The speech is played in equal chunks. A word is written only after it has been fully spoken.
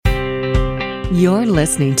You're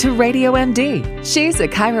listening to Radio MD. She's a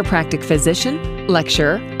chiropractic physician,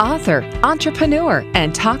 lecturer, author, entrepreneur,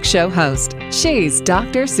 and talk show host. She's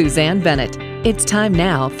Dr. Suzanne Bennett. It's time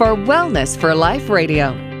now for Wellness for Life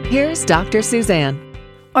Radio. Here's Dr. Suzanne.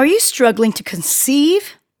 Are you struggling to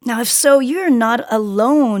conceive? Now, if so, you're not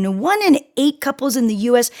alone. 1 in 8 couples in the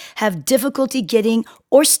U.S. have difficulty getting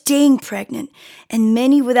or staying pregnant, and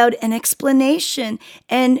many without an explanation,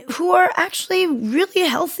 and who are actually really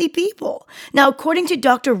healthy people. Now, according to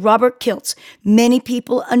Dr. Robert Kiltz, many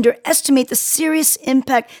people underestimate the serious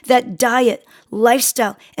impact that diet,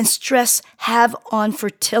 lifestyle, and stress have on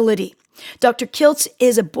fertility. Dr. Kiltz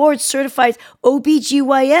is a board-certified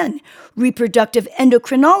OBGYN, reproductive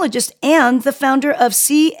endocrinologist, and the founder of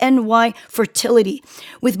CNY Fertility,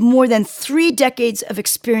 with more than 3 decades of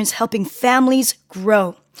experience helping families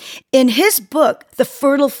grow. In his book, The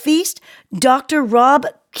Fertile Feast, Dr. Rob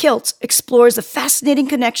Kiltz explores the fascinating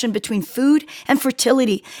connection between food and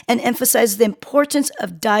fertility and emphasizes the importance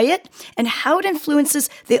of diet and how it influences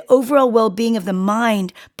the overall well-being of the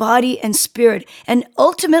mind, body, and spirit, and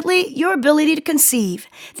ultimately your ability to conceive.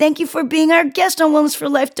 Thank you for being our guest on Wellness for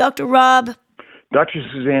Life, Dr. Rob. Dr.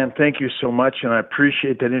 Suzanne, thank you so much, and I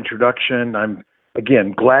appreciate that introduction. I'm,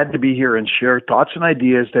 again, glad to be here and share thoughts and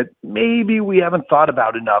ideas that maybe we haven't thought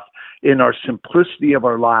about enough in our simplicity of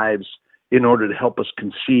our lives in order to help us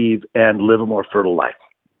conceive and live a more fertile life.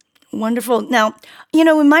 Wonderful. Now,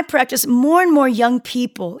 in my practice, more and more young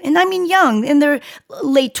people, and I mean young, in their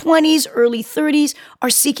late 20s, early 30s, are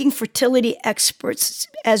seeking fertility experts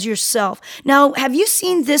as yourself. Now, have you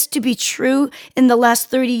seen this to be true in the last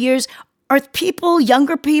 30 years? Are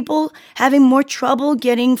younger people, having more trouble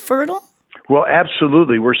getting fertile? Well,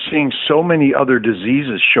 absolutely. We're seeing so many other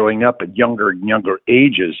diseases showing up at younger and younger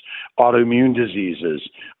ages, autoimmune diseases,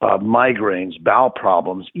 migraines, bowel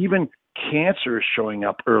problems, even cancer is showing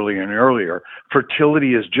up earlier and earlier.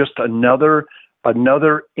 Fertility is just another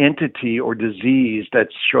entity or disease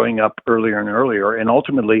that's showing up earlier and earlier. And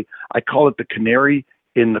ultimately, I call it the canary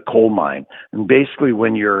in the coal mine. And basically,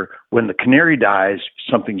 when the canary dies,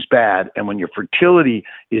 something's bad. And when your fertility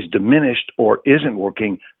is diminished or isn't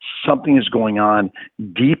working, something is going on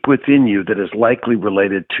deep within you that is likely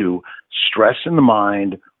related to stress in the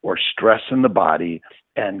mind or stress in the body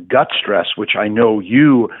and gut stress, which I know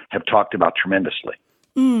you have talked about tremendously.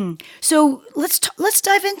 So let's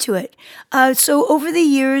dive into it. So over the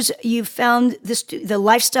years, you've found the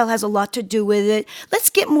lifestyle has a lot to do with it. Let's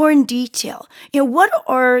get more in detail. What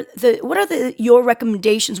are your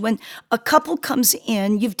recommendations when a couple comes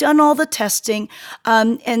in? You've done all the testing,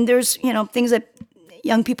 and there's things that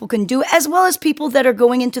young people can do, as well as people that are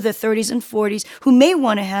going into their 30s and 40s who may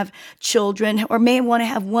want to have children or may want to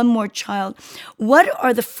have one more child. What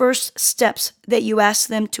are the first steps that you ask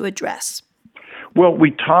them to address? Well,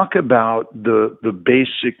 we talk about the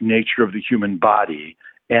basic nature of the human body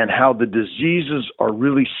and how the diseases are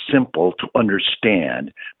really simple to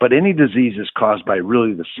understand, but any disease is caused by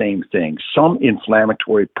really the same thing, some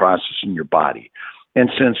inflammatory process in your body. And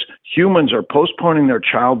since humans are postponing their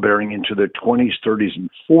childbearing into their 20s, 30s, and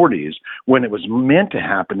 40s, when it was meant to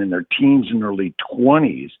happen in their teens and early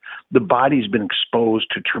 20s, the body's been exposed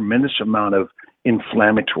to a tremendous amount of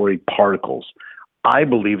inflammatory particles. I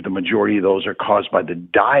believe the majority of those are caused by the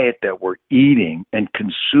diet that we're eating and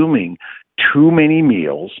consuming too many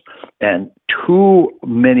meals and too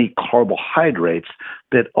many carbohydrates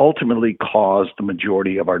that ultimately cause the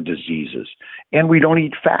majority of our diseases. And we don't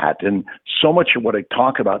eat fat. And so much of what I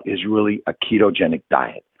talk about is really a ketogenic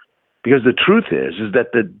diet. Because the truth is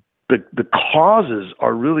that the causes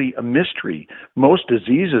are really a mystery. Most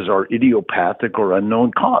diseases are idiopathic or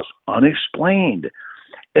unknown cause, unexplained.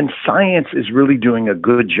 And science is really doing a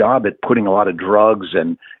good job at putting a lot of drugs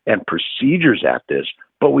and procedures at this,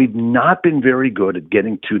 but we've not been very good at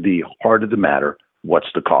getting to the heart of the matter. What's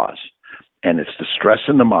the cause? And it's the stress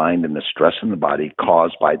in the mind and the stress in the body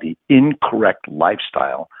caused by the incorrect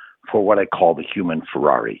lifestyle for what I call the human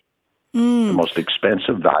Ferrari, the most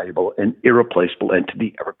expensive, valuable, and irreplaceable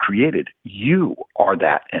entity ever created. You are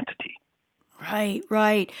that entity.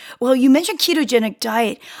 Right. Well, you mentioned ketogenic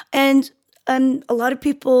diet, and a lot of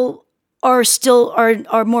people are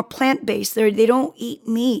more plant-based. They don't eat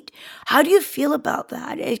meat. How do you feel about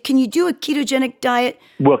that? Can you do a ketogenic diet?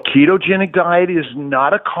 Well, ketogenic diet is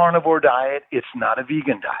not a carnivore diet. It's not a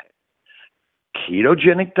vegan diet.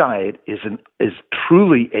 Ketogenic diet is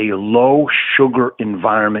truly a low sugar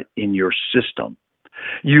environment in your system.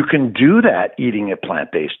 You can do that eating a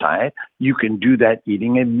plant-based diet. You can do that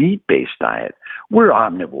eating a meat-based diet. We're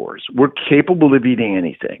omnivores. We're capable of eating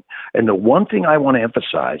anything. And the one thing I want to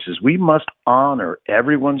emphasize is we must honor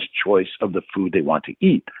everyone's choice of the food they want to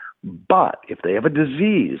eat. But if they have a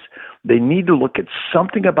disease, they need to look at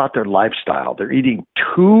something about their lifestyle. They're eating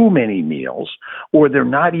too many meals, or they're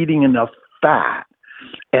not eating enough fat.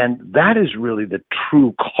 And that is really the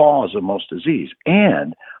true cause of most disease.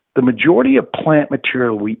 And the majority of plant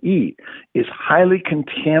material we eat is highly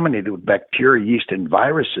contaminated with bacteria, yeast, and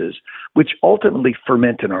viruses, which ultimately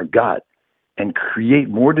ferment in our gut and create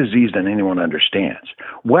more disease than anyone understands,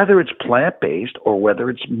 whether it's plant-based or whether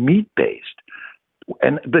it's meat-based.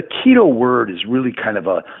 And the keto word is really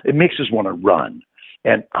it makes us want to run.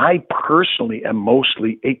 And I personally am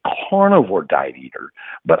mostly a carnivore diet eater,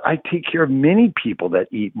 but I take care of many people that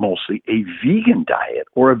eat mostly a vegan diet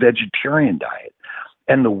or a vegetarian diet.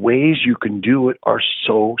 And the ways you can do it are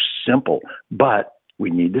so simple, but we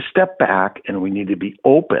need to step back and we need to be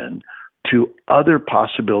open to other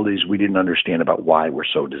possibilities we didn't understand about why we're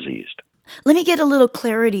so diseased. Let me get a little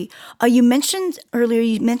clarity. You mentioned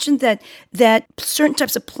earlier, that certain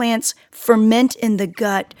types of plants ferment in the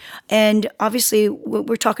gut. And obviously, what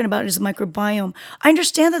we're talking about is the microbiome. I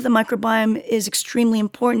understand that the microbiome is extremely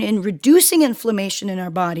important in reducing inflammation in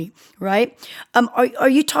our body, right? Are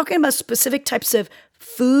you talking about specific types of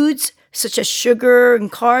foods, such as sugar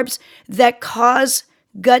and carbs, that cause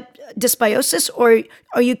gut dysbiosis? Or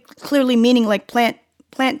are you clearly meaning like plant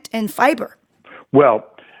and fiber? Well,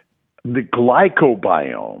 the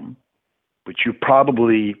glycobiome, which you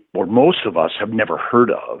probably, or most of us, have never heard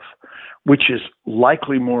of, which is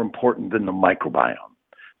likely more important than the microbiome.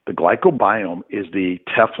 The glycobiome is the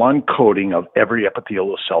Teflon coating of every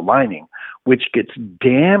epithelial cell lining, which gets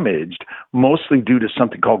damaged mostly due to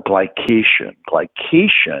something called glycation.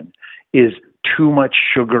 Glycation is too much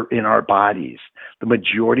sugar in our bodies. The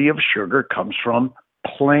majority of sugar comes from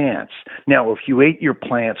plants. Now, if you ate your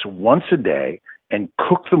plants once a day and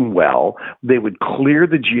cook them well, they would clear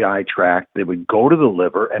the GI tract, they would go to the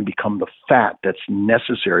liver and become the fat that's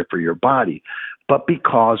necessary for your body. But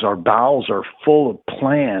because our bowels are full of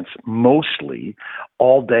plants mostly,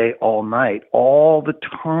 all day, all night, all the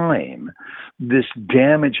time, this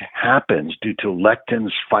damage happens due to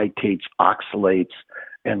lectins, phytates, oxalates,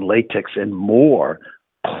 and latex and more.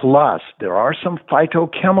 Plus, there are some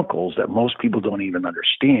phytochemicals that most people don't even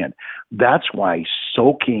understand. That's why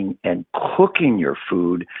soaking and cooking your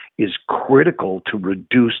food is critical to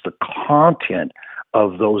reduce the content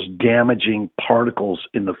of those damaging particles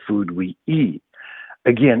in the food we eat.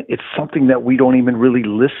 Again, it's something that we don't even really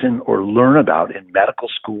listen or learn about in medical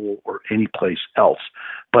school or any place else.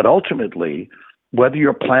 But ultimately, whether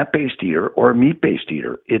you're a plant-based eater or a meat-based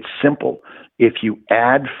eater, it's simple. If you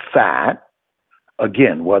add fat,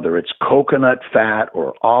 again, whether it's coconut fat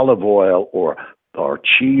or olive oil or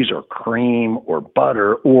cheese or cream or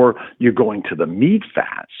butter, or you're going to the meat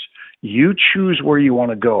fats, you choose where you want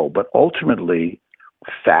to go. But ultimately,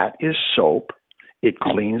 fat is soap. It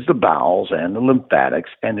cleans the bowels and the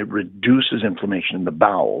lymphatics, and it reduces inflammation in the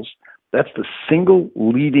bowels. That's the single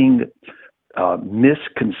leading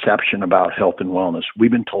misconception about health and wellness.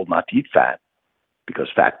 We've been told not to eat fat because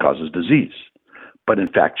fat causes disease. But in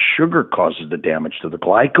fact, sugar causes the damage to the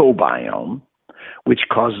glycobiome, which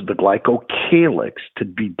causes the glycocalyx to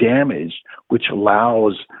be damaged, which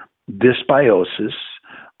allows dysbiosis,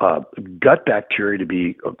 gut bacteria to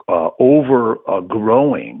be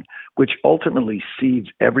overgrowing, which ultimately seeds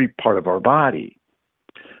every part of our body.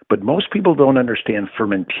 But most people don't understand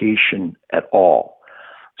fermentation at all.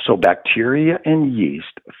 So bacteria and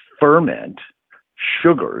yeast ferment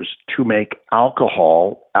sugars to make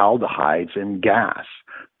alcohol, aldehydes, and gas.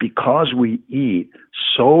 Because we eat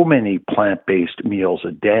so many plant-based meals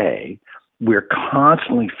a day, we're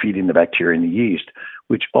constantly feeding the bacteria and the yeast,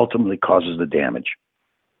 which ultimately causes the damage.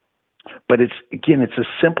 But it's a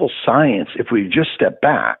simple science if we just step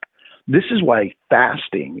back. This is why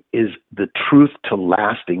fasting is the truth to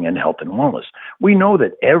lasting in health and wellness. We know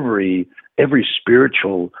that every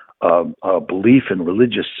spiritual belief and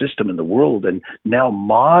religious system in the world, and now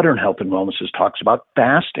modern health and wellness talks about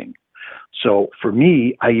fasting. So for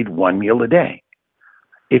me, I eat one meal a day.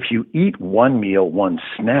 If you eat one meal, one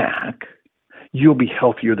snack, you'll be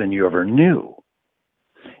healthier than you ever knew.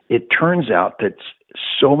 It turns out that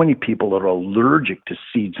so many people are allergic to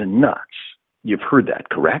seeds and nuts. You've heard that,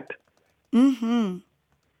 correct? Mm-hmm.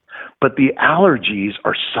 But the allergies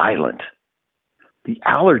are silent. The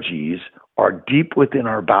allergies are deep within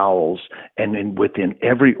our bowels and within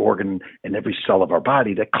every organ and every cell of our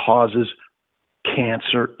body that causes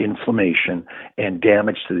cancer, inflammation, and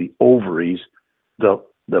damage to the ovaries, the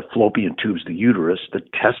fallopian tubes, the uterus, the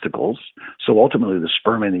testicles. So ultimately the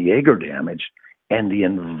sperm and the egg are damaged, and the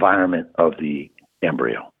environment of the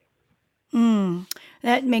embryo.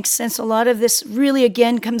 That makes sense. A lot of this really,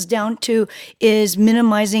 again, comes down to is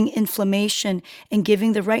minimizing inflammation and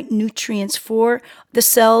giving the right nutrients for the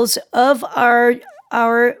cells of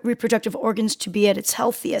our reproductive organs to be at its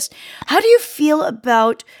healthiest. How do you feel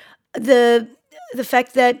about the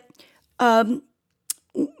fact that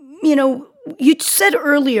you said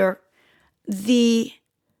earlier the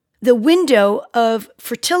window of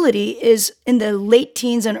fertility is in the late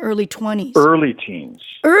teens and early 20s. Early teens.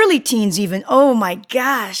 Early teens even. Oh my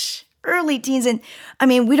gosh. Early teens. And I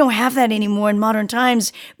mean, we don't have that anymore in modern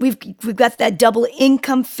times. We've got that double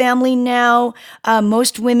income family now.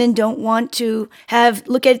 Most women don't want to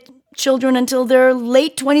look at children until their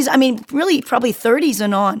late 20s. I mean, really probably 30s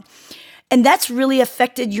and on. And that's really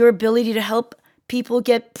affected your ability to help people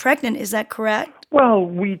get pregnant. Is that correct? Well,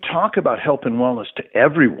 we talk about health and wellness to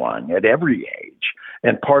everyone at every age.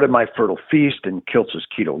 And part of my Fertile Feast and Kiltz's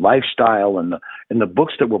Keto Lifestyle and the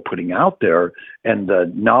books that we're putting out there and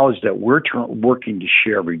the knowledge that we're working to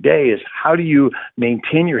share every day is how do you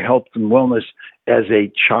maintain your health and wellness as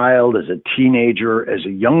a child, as a teenager, as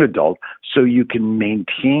a young adult, so you can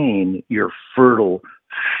maintain your fertile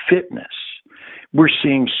fitness. We're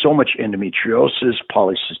seeing so much endometriosis,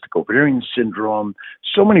 polycystic ovarian syndrome.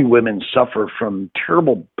 So many women suffer from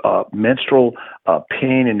terrible menstrual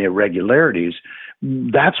pain and irregularities.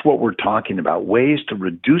 That's what we're talking about, ways to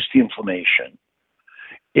reduce the inflammation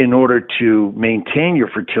in order to maintain your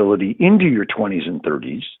fertility into your 20s and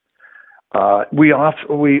 30s. We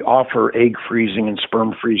offer egg freezing and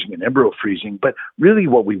sperm freezing and embryo freezing, but really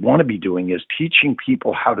what we want to be doing is teaching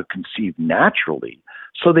people how to conceive naturally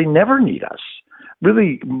so they never need us.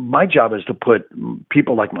 Really, my job is to put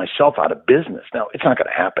people like myself out of business. Now, it's not going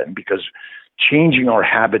to happen because changing our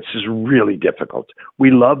habits is really difficult.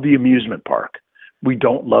 We love the amusement park. We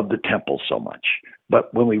don't love the temple so much.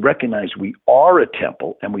 But when we recognize we are a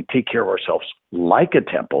temple and we take care of ourselves like a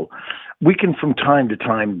temple, we can from time to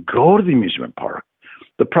time go to the amusement park.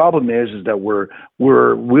 The problem is that we're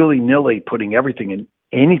willy-nilly putting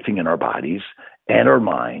anything in our bodies and our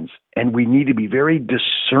minds, and we need to be very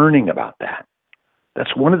discerning about that.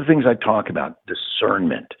 That's one of the things I talk about,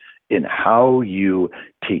 discernment in how you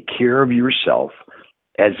take care of yourself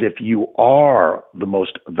as if you are the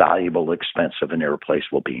most valuable, expensive, and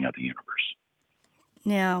irreplaceable being of the universe.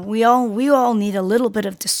 Now, we all need a little bit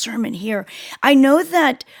of discernment here. I know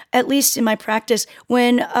that, at least in my practice,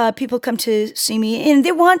 when people come to see me and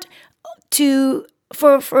they want to,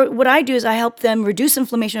 for what I do is I help them reduce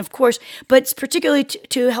inflammation, of course, but it's particularly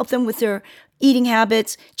to help them with their eating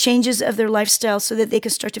habits, changes of their lifestyle so that they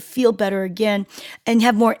can start to feel better again and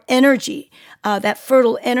have more energy, that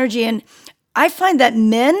fertile energy. And I find that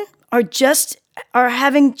men are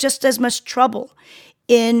having just as much trouble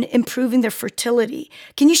in improving their fertility.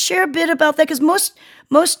 Can you share a bit about that? Because most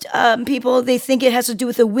people, they think it has to do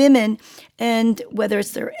with the women, and whether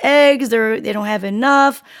it's their eggs, they don't have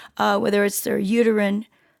enough, whether it's their uterine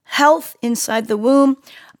health inside the womb,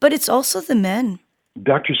 but it's also the men.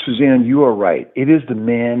 Dr. Suzanne, you are right. It is the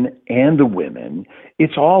men and the women.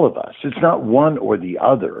 It's all of us. It's not one or the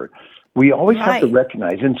other. We always have to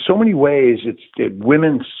recognize, in so many ways,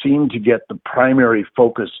 women seem to get the primary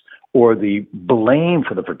focus or the blame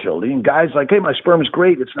for the fertility. And guys like, hey, my sperm is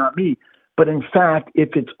great, it's not me. But in fact,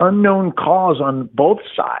 if it's unknown cause on both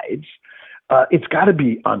sides, it's got to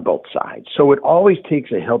be on both sides. So it always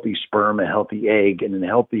takes a healthy sperm, a healthy egg, and a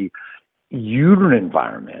healthy uterine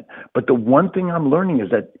environment. But the one thing I'm learning is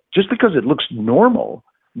that just because it looks normal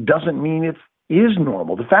doesn't mean it is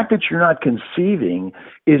normal. The fact that you're not conceiving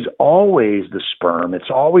is always the sperm, it's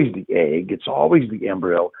always the egg, it's always the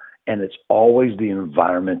embryo, and it's always the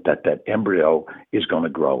environment that embryo is going to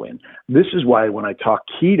grow in. This is why when I talk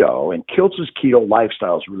keto, and Kiltz's Keto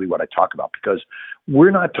Lifestyle is really what I talk about, because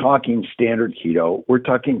we're not talking standard keto, we're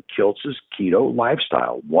talking Kiltz's Keto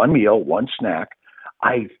Lifestyle. One meal, one snack.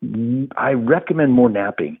 I recommend more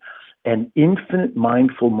napping and infinite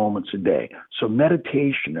mindful moments a day. So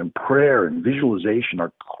meditation and prayer and visualization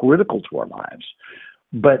are critical to our lives.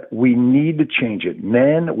 But we need to change it.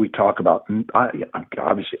 Men, we talk about,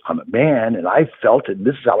 obviously I'm a man and I felt it. And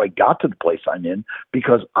this is how I got to the place I'm in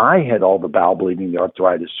because I had all the bowel bleeding, the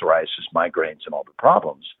arthritis, psoriasis, migraines, and all the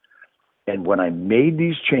problems. And when I made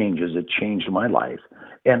these changes, it changed my life.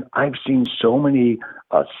 And I've seen so many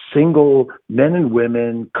single men and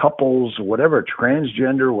women, couples, whatever,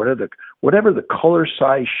 transgender, whatever the color,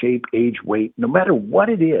 size, shape, age, weight, no matter what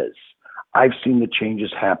it is, I've seen the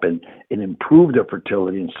changes happen and improve their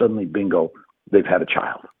fertility, and suddenly, bingo, they've had a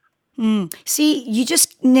child. See, you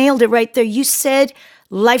just nailed it right there. You said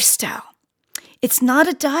lifestyle. It's not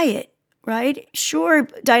a diet, right? Sure,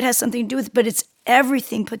 diet has something to do with it, but it's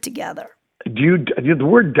everything put together. The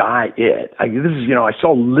word diet, this is, I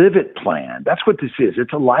saw live it plan. That's what this is.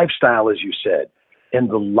 It's a lifestyle, as you said. And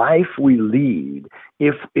the life we lead,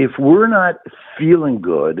 if we're not feeling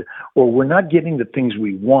good or we're not getting the things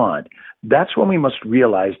we want, that's when we must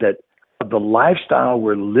realize that the lifestyle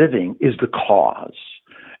we're living is the cause.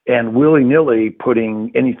 And willy-nilly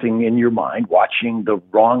putting anything in your mind, watching the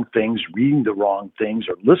wrong things, reading the wrong things,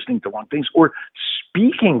 or listening to the wrong things, or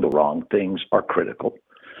speaking the wrong things are critical.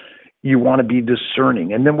 You want to be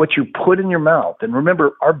discerning. And then what you put in your mouth. And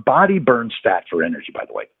remember, our body burns fat for energy, by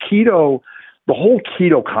the way. The whole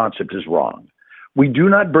keto concept is wrong. We do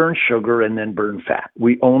not burn sugar and then burn fat.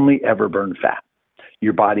 We only ever burn fat.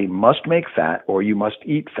 Your body must make fat, or you must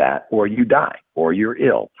eat fat, or you die, or you're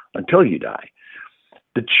ill until you die.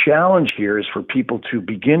 The challenge here is for people to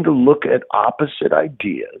begin to look at opposite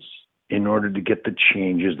ideas in order to get the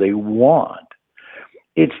changes they want.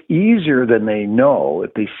 It's easier than they know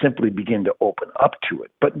if they simply begin to open up to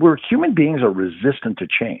it. But human beings are resistant to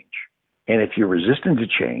change. And if you're resistant to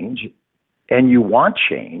change and you want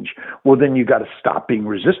change, well, then you got to stop being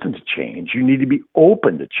resistant to change. You need to be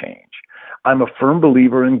open to change. I'm a firm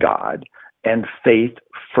believer in God and faith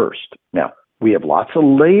first. Now, we have lots of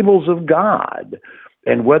labels of God.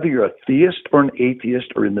 And whether you're a theist or an atheist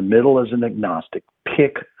or in the middle as an agnostic,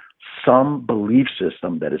 pick some belief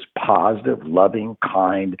system that is positive, loving,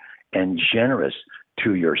 kind, and generous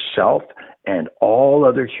to yourself and all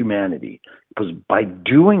other humanity. Because by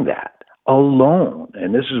doing that alone,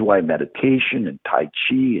 and this is why meditation and Tai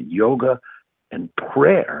Chi and yoga and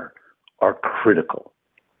prayer are critical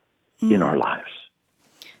in our lives.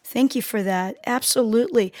 Thank you for that.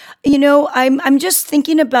 Absolutely. I'm just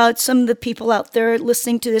thinking about some of the people out there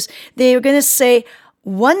listening to this. They're going to say,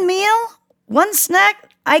 one meal, one snack,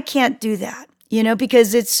 I can't do that,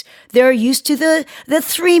 because they're used to the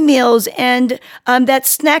 3 meals and that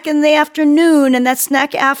snack in the afternoon and that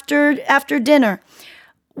snack after dinner.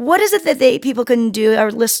 What is it that people can do,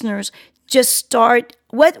 our listeners, just start?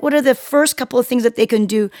 What are the first couple of things that they can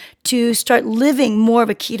do to start living more of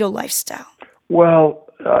a keto lifestyle? Well,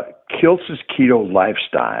 Kilt's keto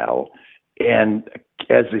lifestyle, and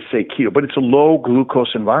as they say, keto, but it's a low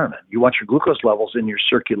glucose environment. You want your glucose levels in your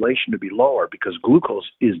circulation to be lower because glucose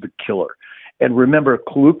is the killer. And remember,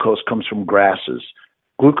 glucose comes from grasses.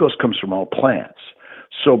 Glucose comes from all plants.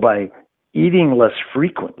 So by eating less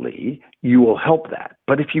frequently, you will help that.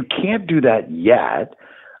 But if you can't do that yet,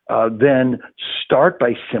 then start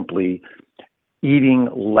by simply eating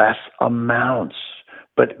less amounts.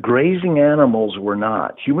 But grazing animals were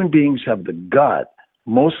not. Human beings have the gut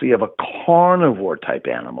mostly of a carnivore type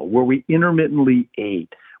animal where we intermittently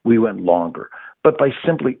ate, we went longer. But by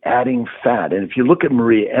simply adding fat, and if you look at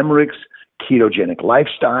Maria Emmerich's ketogenic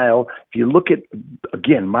lifestyle, if you look at,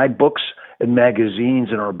 again, my books and magazines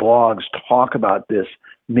and our blogs talk about this,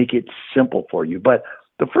 make it simple for you. But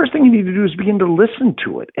the first thing you need to do is begin to listen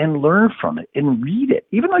to it and learn from it and read it,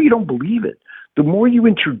 even though you don't believe it. The more you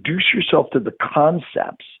introduce yourself to the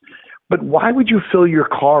concepts, but why would you fill your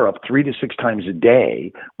car up 3 to 6 times a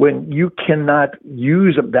day when you cannot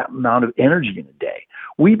use that amount of energy in a day?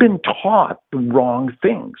 We've been taught the wrong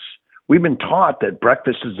things. We've been taught that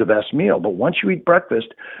breakfast is the best meal, but once you eat breakfast,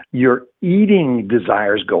 your eating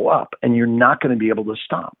desires go up and you're not going to be able to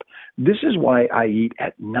stop. This is why I eat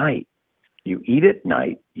at night. You eat at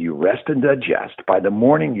night, you rest and digest. By the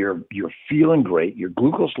morning, you're feeling great. Your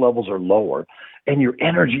glucose levels are lower, and your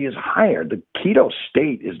energy is higher. The keto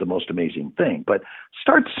state is the most amazing thing. But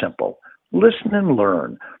start simple. Listen and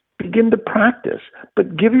learn. Begin to practice.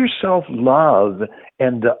 But give yourself love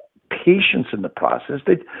and the patience in the process.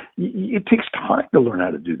 That it takes time to learn how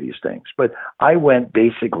to do these things. But I went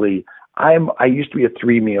basically... I used to be a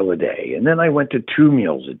 3 meal a day, and then I went to 2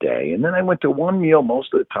 meals a day, and then I went to 1 meal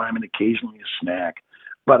most of the time and occasionally a snack,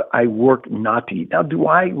 but I worked not to eat. Now, do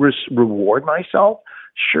I reward myself?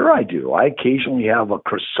 Sure I do. I occasionally have a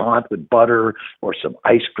croissant with butter or some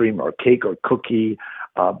ice cream or cake or cookie,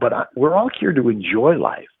 but we're all here to enjoy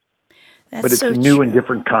life. But it's a new and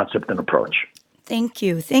different concept and approach. Thank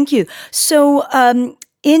you. So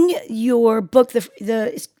in your book,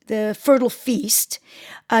 the Fertile Feast,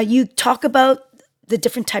 you talk about the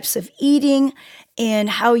different types of eating and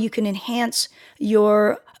how you can enhance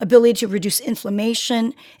your ability to reduce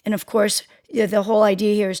inflammation. And of course, the whole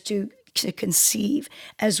idea here is to conceive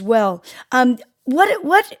as well.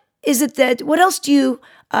 What is it what else do you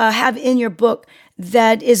have in your book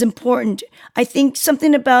that is important? I think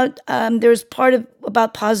something about, there's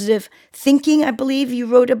about positive thinking, I believe you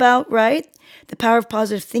wrote about, right? The power of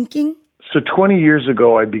positive thinking. So 20 years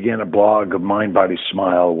ago, I began a blog of Mind, Body,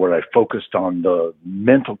 Smile, where I focused on the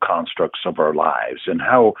mental constructs of our lives and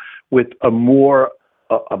how, with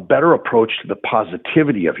a better approach to the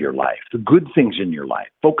positivity of your life, the good things in your life,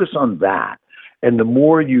 focus on that. And the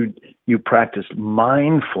more you practice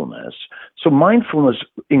mindfulness, so mindfulness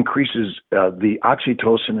increases the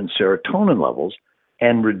oxytocin and serotonin levels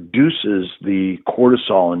and reduces the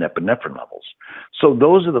cortisol and epinephrine levels. So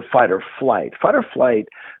those are the fight or flight. Fight or flight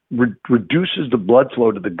reduces the blood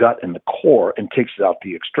flow to the gut and the core and takes it out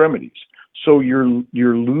the extremities. So you're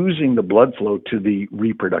losing the blood flow to the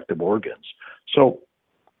reproductive organs. So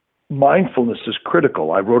mindfulness is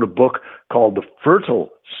critical. I wrote a book called The Fertile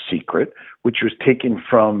Secret, which was taken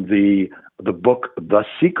from the book The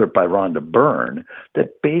Secret by Rhonda Byrne,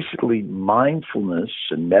 that basically mindfulness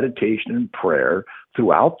and meditation and prayer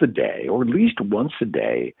throughout the day, or at least once a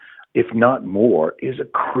day, if not more, is a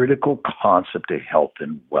critical concept to health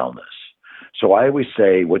and wellness. So I always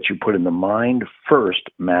say what you put in the mind first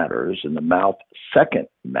matters and the mouth second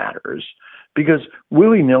matters, because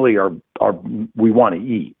willy-nilly we want to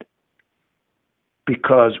eat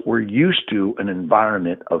because we're used to an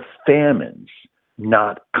environment of famines,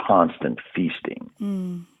 not constant feasting.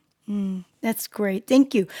 That's great.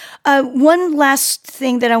 Thank you. One last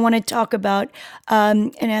thing that I want to talk about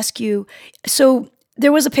and ask you. So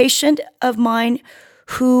there was a patient of mine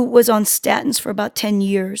who was on statins for about 10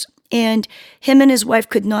 years, and him and his wife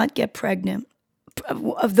could not get pregnant.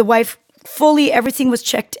 Of the wife, fully everything was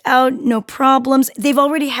checked out, no problems. They've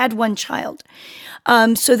already had one child.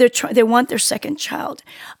 So they want their second child.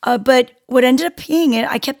 But what ended up being it,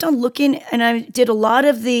 I kept on looking, and I did a lot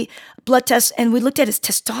of the blood tests, and we looked at his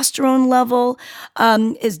testosterone level,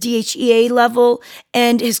 his DHEA level,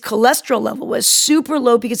 and his cholesterol level was super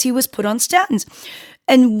low because he was put on statins.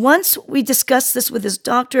 And once we discussed this with his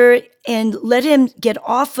doctor and let him get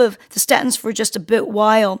off of the statins for just a bit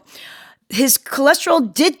while, his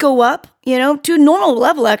cholesterol did go up, to a normal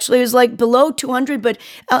level, actually. It was like below 200, but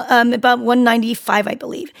about 195, I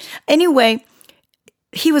believe. Anyway,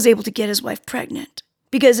 he was able to get his wife pregnant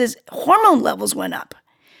because his hormone levels went up.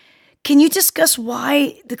 Can you discuss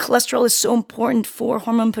why the cholesterol is so important for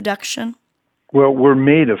hormone production? Well, we're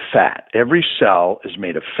made of fat. Every cell is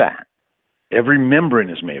made of fat. Every membrane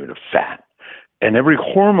is made of fat. And every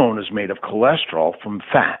hormone is made of cholesterol from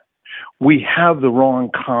fat. We have the wrong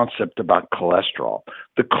concept about cholesterol.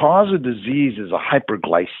 The cause of disease is a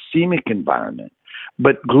hyperglycemic environment,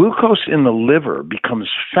 but glucose in the liver becomes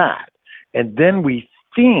fat, and then we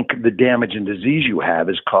think the damage and disease you have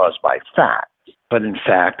is caused by fat, but in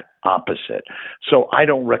fact, opposite. So I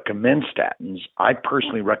don't recommend statins. I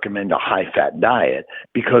personally recommend a high-fat diet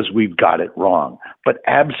because we've got it wrong. But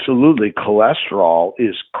absolutely, cholesterol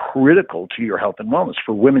is critical to your health and wellness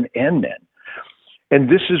for women and men. And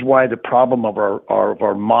this is why the problem of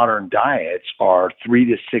our modern diets are 3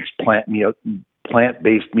 to 6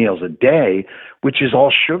 plant-based meals a day, which is all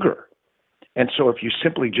sugar. And so if you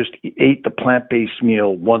simply just ate the plant-based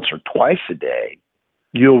meal once or twice a day,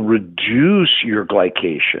 you'll reduce your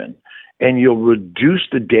glycation and you'll reduce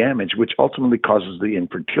the damage, which ultimately causes the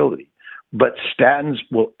infertility. But statins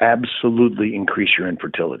will absolutely increase your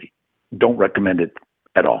infertility. Don't recommend it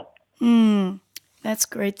at all. That's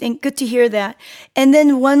great. Good to hear that. And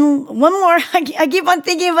then one more. I keep on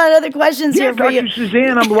thinking about other questions here for you. Dr.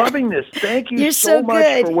 Suzanne, I'm loving this. Thank you You're so much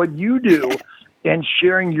good for what you do and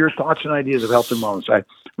sharing your thoughts and ideas of health and wellness. I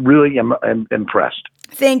really am impressed.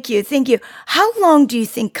 Thank you. Thank you. How long do you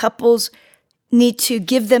think couples need to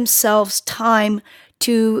give themselves time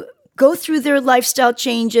to go through their lifestyle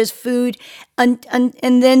changes, food, and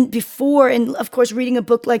then before, and of course, reading a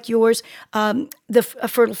book like yours, A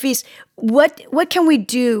Fertile Feast, what can we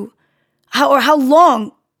do? How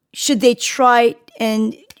long should they try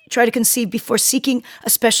to conceive before seeking a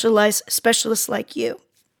specialist like you?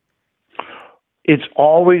 It's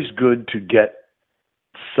always good to get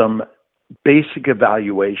some basic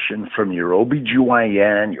evaluation from your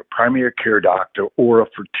OBGYN, your primary care doctor, or a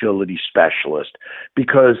fertility specialist,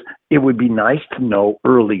 because it would be nice to know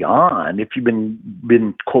early on, if you've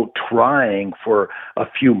been quote, trying for a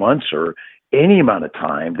few months or any amount of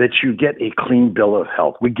time, that you get a clean bill of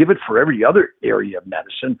health. We give it for every other area of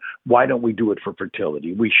medicine. Why don't we do it for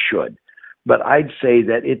fertility? We should. But I'd say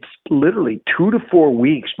that it's literally 2 to 4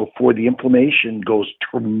 weeks before the inflammation goes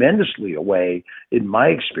tremendously away, in my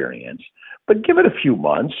experience. But give it a few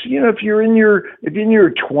months. If you're in your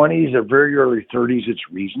 20s or very early 30s, it's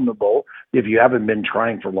reasonable. If you haven't been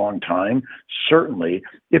trying for a long time, certainly.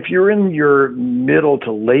 If you're in your middle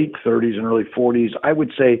to late 30s and early 40s, I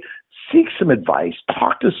would say seek some advice,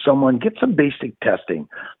 talk to someone, get some basic testing.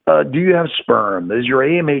 Do you have sperm? Is your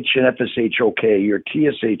AMH and FSH okay? Your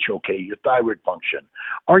TSH okay? Your thyroid function?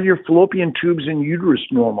 Are your fallopian tubes and uterus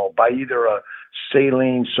normal by either a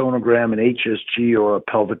saline, sonogram, an HSG, or a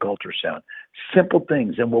pelvic ultrasound? Simple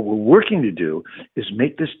things. And what we're working to do is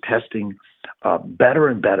make this testing better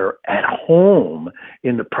and better at home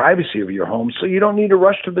in the privacy of your home, so you don't need to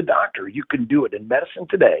rush to the doctor. You can do it. And medicine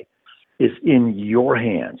today is in your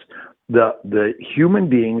hands. The human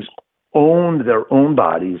beings own their own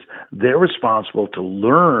bodies. They're responsible to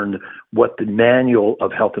learn what the manual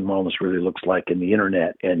of health and wellness really looks like in the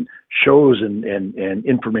internet, and shows and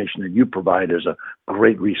information that you provide is a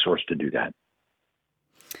great resource to do that.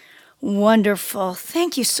 Wonderful.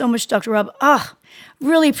 Thank you so much, Dr. Rob.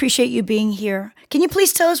 Really appreciate you being here. Can you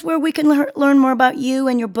please tell us where we can learn more about you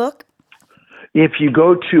and your book? If you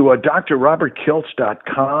go to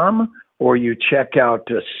drrobertkiltz.com, or you check out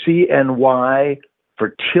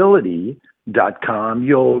cnyfertility.com,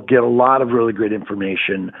 you'll get a lot of really great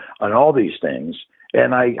information on all these things.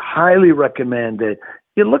 And I highly recommend that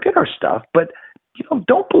you look at our stuff, but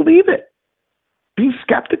don't believe it. Be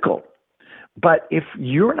skeptical. But if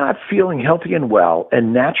you're not feeling healthy and well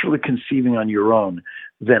and naturally conceiving on your own,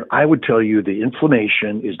 then I would tell you the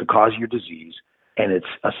inflammation is the cause of your disease, and it's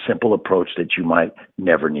a simple approach that you might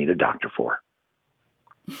never need a doctor for.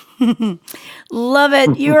 Love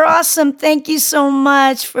it. You're awesome. Thank you so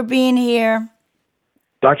much for being here.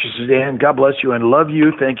 Dr. Suzanne, God bless you and love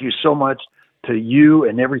you. Thank you so much to you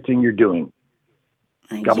and everything you're doing.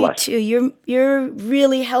 God bless. You too. You're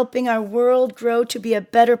really helping our world grow to be a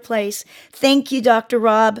better place. Thank you, Dr.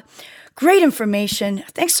 Rob. Great information.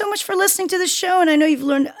 Thanks so much for listening to the show. And I know you've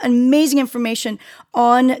learned amazing information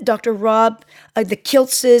on Dr. Rob, the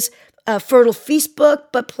Kiltz's Fertile Feast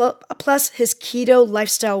book, but plus his keto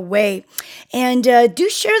lifestyle way. And do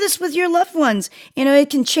share this with your loved ones. It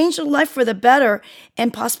can change their life for the better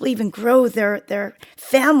and possibly even grow their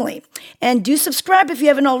family. And do subscribe if you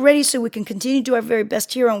haven't already, so we can continue to do our very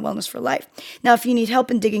best here on Wellness for Life. Now, if you need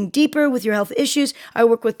help in digging deeper with your health issues, I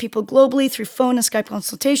work with people globally through phone and Skype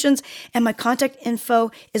consultations, and my contact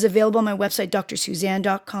info is available on my website,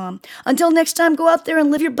 drsuzanne.com. Until next time, go out there and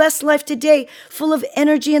live your best life today, full of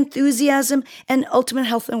energy, enthusiasm, and ultimate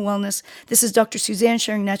health and wellness. This is Dr. Suzanne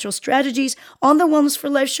sharing natural strategies on the Wellness for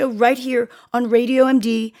Life show right here on Radio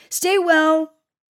MD. Stay well.